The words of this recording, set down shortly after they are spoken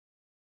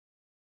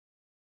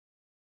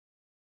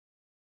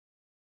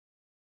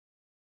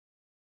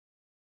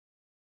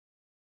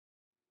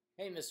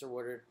Hey Mr.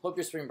 Woodard, hope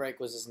your spring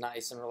break was as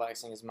nice and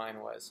relaxing as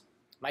mine was.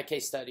 My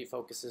case study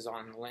focuses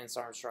on the Lance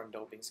Armstrong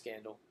doping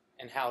scandal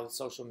and how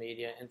social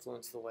media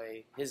influenced the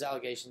way his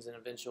allegations and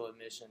eventual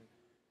admission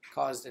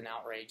caused an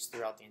outrage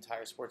throughout the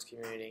entire sports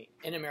community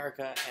in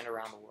America and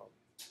around the world.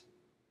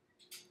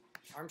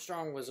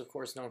 Armstrong was of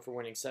course known for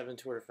winning 7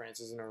 Tour de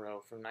France's in a row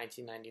from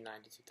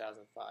 1999 to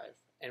 2005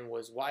 and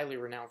was widely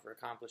renowned for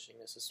accomplishing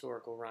this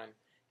historical run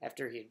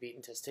after he had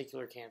beaten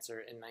testicular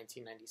cancer in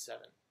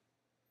 1997.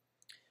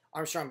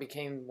 Armstrong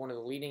became one of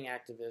the leading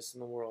activists in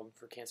the world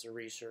for cancer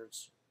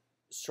research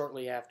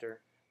shortly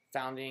after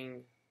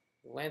founding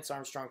the Lance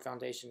Armstrong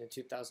Foundation in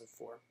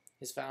 2004.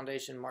 His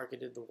foundation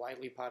marketed the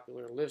widely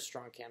popular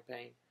Livestrong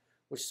campaign,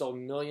 which sold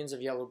millions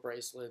of yellow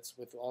bracelets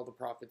with all the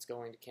profits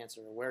going to cancer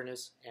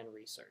awareness and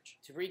research.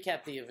 To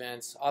recap the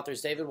events,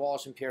 authors David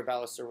Walsh and Pierre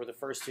Ballester were the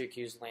first to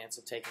accuse Lance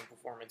of taking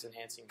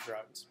performance-enhancing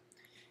drugs.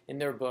 In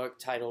their book,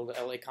 titled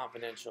LA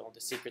Confidential, The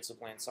Secrets of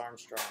Lance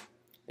Armstrong,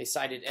 they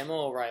cited Emma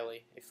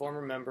O'Reilly, a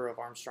former member of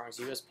Armstrong's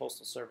U.S.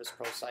 Postal Service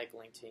pro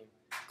cycling team,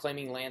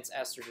 claiming Lance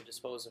asked her to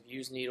dispose of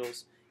used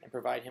needles and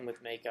provide him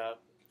with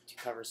makeup to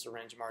cover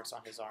syringe marks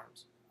on his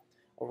arms.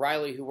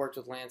 O'Reilly, who worked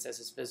with Lance as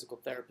his physical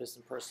therapist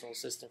and personal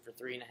assistant for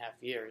 3.5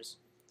 years,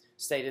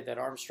 stated that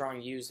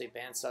Armstrong used a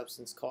banned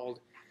substance called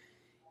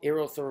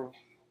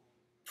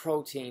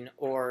erythropoietin,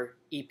 or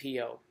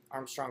EPO.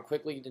 Armstrong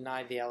quickly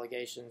denied the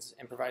allegations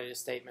and provided a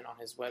statement on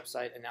his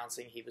website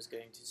announcing he was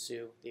going to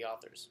sue the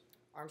authors.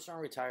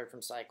 Armstrong retired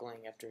from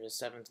cycling after his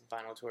 7th and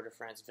final Tour de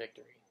France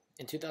victory.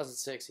 In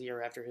 2006, a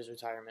year after his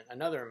retirement,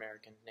 another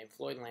American named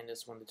Floyd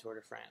Landis won the Tour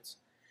de France,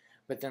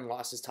 but then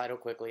lost his title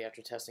quickly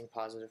after testing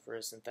positive for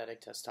his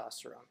synthetic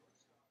testosterone.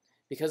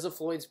 Because of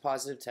Floyd's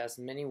positive test,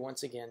 many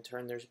once again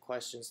turned their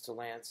questions to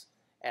Lance,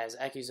 as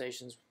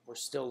accusations were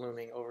still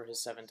looming over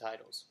his 7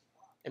 titles.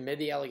 Amid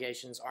the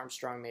allegations,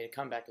 Armstrong made a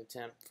comeback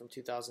attempt from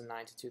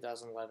 2009 to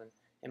 2011,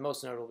 and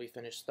most notably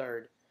finished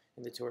 3rd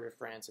in the Tour de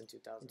France in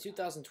 2000. In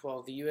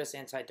 2012, the U.S.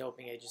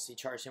 Anti-Doping Agency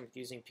charged him with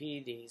using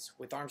PEDs,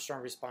 with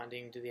Armstrong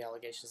responding to the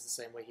allegations the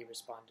same way he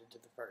responded to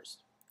the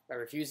first, by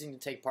refusing to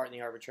take part in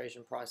the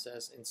arbitration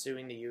process and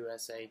suing the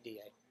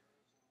USADA.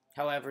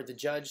 However, the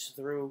judge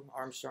threw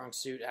Armstrong's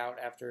suit out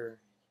after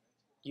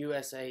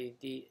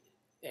USADA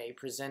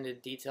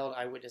presented detailed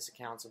eyewitness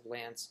accounts of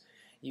Lance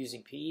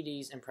using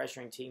PEDs and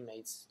pressuring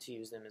teammates to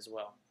use them as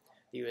well.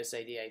 The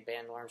USADA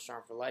banned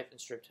Armstrong for life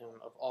and stripped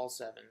him of all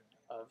 7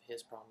 of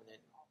his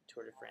prominent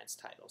Tour de France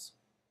titles.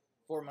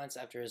 4 months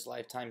after his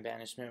lifetime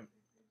banishment,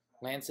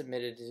 Lance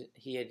admitted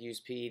he had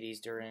used PEDs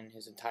during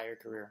his entire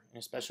career in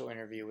a special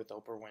interview with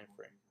Oprah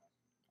Winfrey.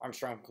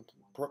 Armstrong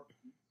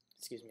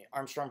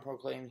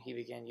proclaimed he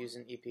began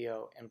using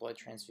EPO and blood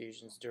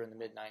transfusions during the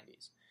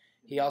mid-90s.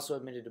 He also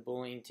admitted to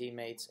bullying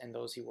teammates and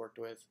those he worked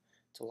with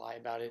to lie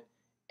about it,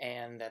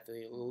 and that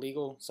the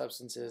illegal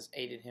substances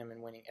aided him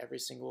in winning every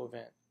single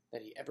event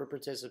that he ever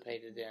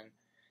participated in,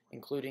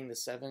 including the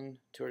 7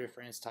 Tour de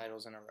France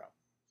titles in a row.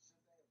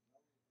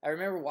 I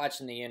remember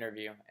watching the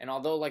interview, and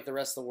although like the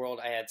rest of the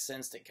world I had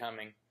sensed it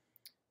coming,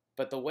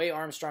 but the way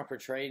Armstrong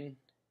portrayed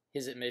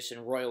his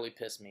admission royally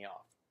pissed me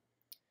off.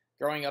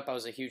 Growing up, I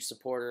was a huge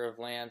supporter of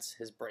Lance,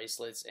 his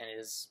bracelets, and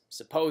his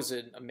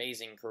supposed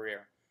amazing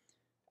career.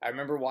 I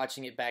remember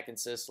watching it back in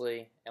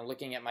Sicily and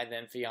looking at my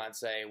then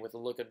fiance with a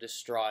look of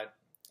distraught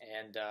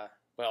and,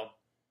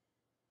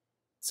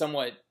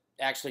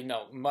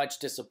 much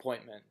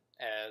disappointment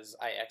as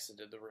I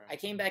exited the room. I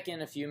came back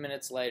in a few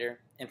minutes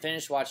later and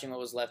finished watching what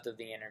was left of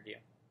the interview.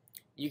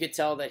 You could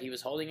tell that he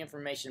was holding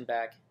information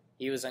back,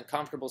 he was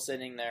uncomfortable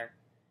sitting there,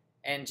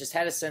 and just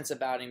had a sense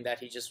about him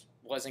that he just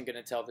wasn't going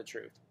to tell the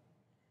truth,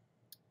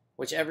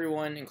 which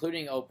everyone,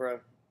 including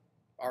Oprah,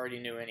 already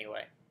knew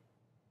anyway.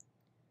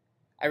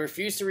 I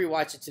refuse to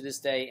rewatch it to this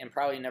day and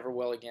probably never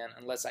will again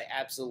unless I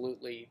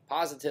absolutely,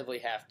 positively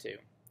have to,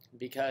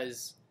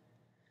 because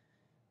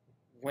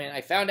when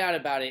I found out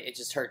about it, it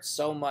just hurt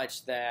so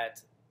much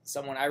that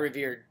someone I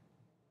revered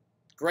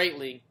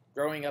greatly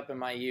growing up in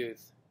my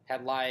youth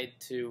had lied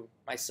to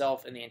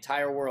myself and the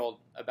entire world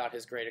about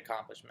his great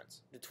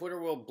accomplishments. The Twitter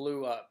world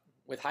blew up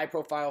with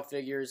high-profile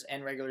figures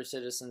and regular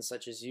citizens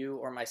such as you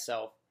or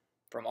myself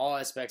from all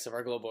aspects of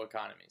our global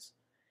economies.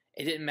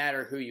 It didn't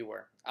matter who you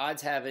were.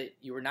 Odds have it,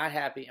 you were not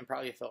happy and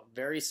probably felt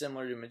very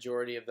similar to the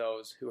majority of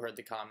those who heard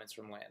the comments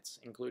from Lance,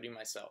 including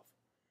myself.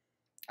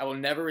 I will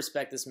never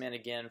respect this man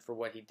again for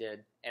what he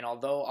did, and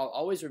although I'll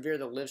always revere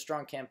the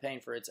Livestrong campaign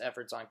for its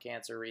efforts on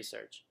cancer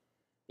research,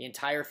 the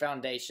entire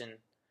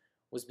foundation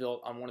was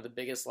built on one of the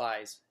biggest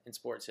lies in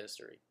sports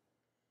history.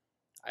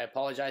 I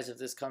apologize if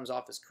this comes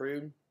off as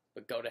crude,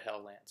 but go to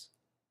hell, Lance.